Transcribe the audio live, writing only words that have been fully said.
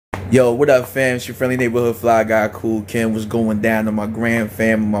Yo, what up, fam? It's your friendly neighborhood fly guy, Cool Kim. What's going down to my Gram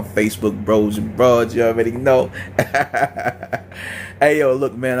Fam, my Facebook bros and broads? You already know. Hey, yo,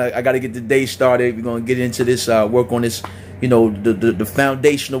 look, man, I got to get the day started. We're going to get into this, work on this, you know, the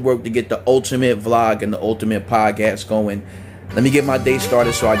foundational work to get the ultimate vlog and the ultimate podcast going. Let me get my day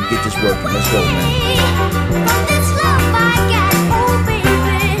started so I can get this working. Let's go, man.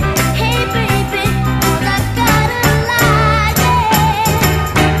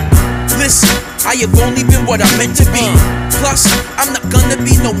 I have only been what I'm meant to be. Plus, I'm not gonna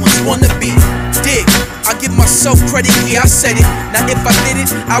be no one's wannabe. Dig, I give myself credit, yeah, I said it. Now if I did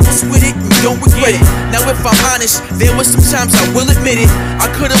it, I was with it and don't regret it. Now if I'm honest, there were some times I will admit it. I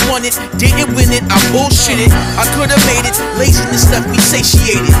could've won it, didn't win it, I bullshitted. I could've made it, laziness left me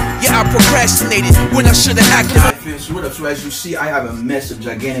satiated. Yeah, I procrastinated when I should've acted. So what up? So as you see, I have a mess of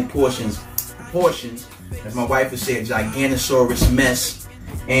gigantic portions, as my wife would say, a Giganosaurus mess.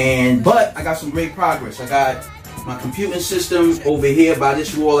 But I got some great progress. I got my computing system over here by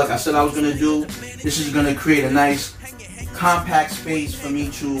this wall, like I said I was gonna do. This is gonna create a nice compact space for me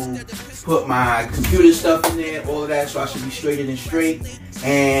to put my computer stuff in there, all of that, so I should be straighter than straight.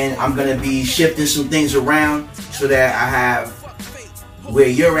 And I'm gonna be shifting some things around so that I have where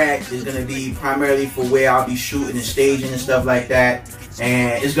you're at is gonna be primarily for where I'll be shooting and staging and stuff like that.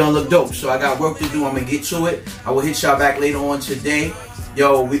 And it's gonna look dope. So I got work to do. I'm gonna get to it. I will hit y'all back later on today.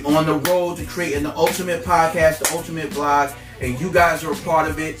 Yo, we on the road to creating the ultimate podcast, the ultimate vlog, and you guys are a part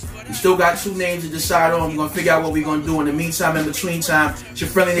of it. We still got 2 names to decide on. We're going to figure out what we're going to do in the meantime, in between time. It's your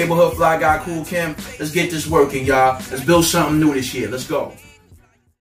friendly neighborhood vlog guy, Cool Kim. Let's get this working, y'all. Let's build something new this year. Let's go.